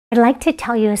I'd like to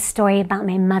tell you a story about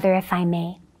my mother, if I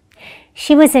may.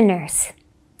 She was a nurse,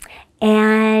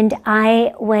 and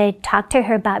I would talk to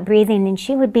her about breathing, and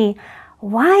she would be,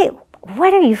 what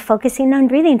are you focusing on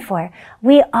breathing for?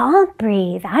 We all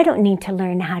breathe. I don't need to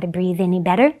learn how to breathe any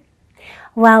better.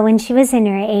 Well, when she was in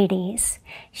her 80s,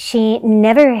 she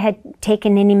never had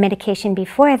taken any medication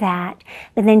before that,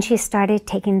 but then she started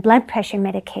taking blood pressure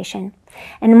medication.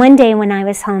 And one day when I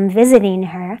was home visiting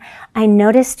her, I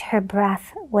noticed her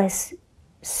breath was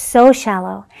so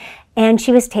shallow, and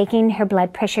she was taking her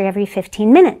blood pressure every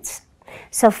 15 minutes.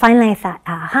 So finally I thought,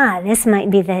 aha, this might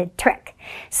be the trick.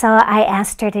 So I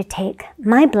asked her to take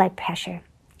my blood pressure.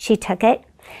 She took it,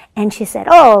 and she said,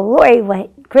 "Oh, Laurie,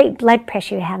 what great blood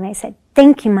pressure you have." And I said,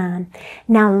 "Thank you, Mom.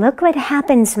 Now look what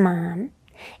happens, Mom,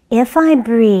 if I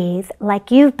breathe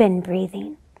like you've been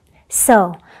breathing."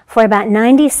 So for about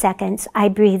 90 seconds, I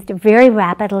breathed very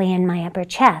rapidly in my upper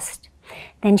chest.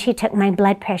 Then she took my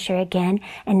blood pressure again,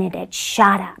 and it had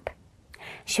shot up.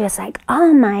 She was like,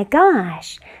 "Oh my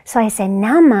gosh." So I said,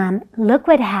 "Now, Mom, look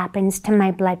what happens to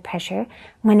my blood pressure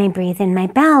when I breathe in my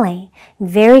belly,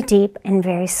 very deep and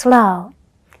very slow."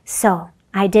 So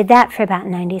I did that for about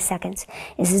 90 seconds,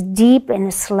 as deep and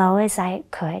as slow as I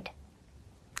could.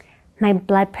 My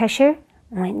blood pressure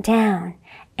went down,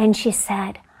 and she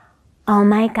said, "Oh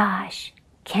my gosh,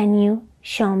 can you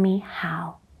show me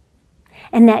how?"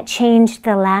 And that changed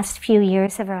the last few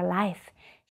years of her life.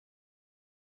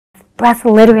 Breath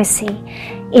literacy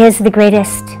is the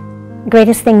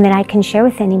greatest thing that I can share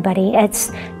with anybody.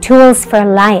 It's tools for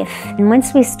life. And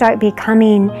once we start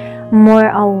becoming more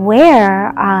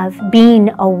aware of being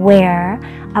aware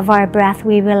of our breath,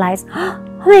 we realize, oh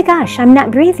my gosh, I'm not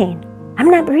breathing.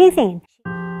 I'm not breathing.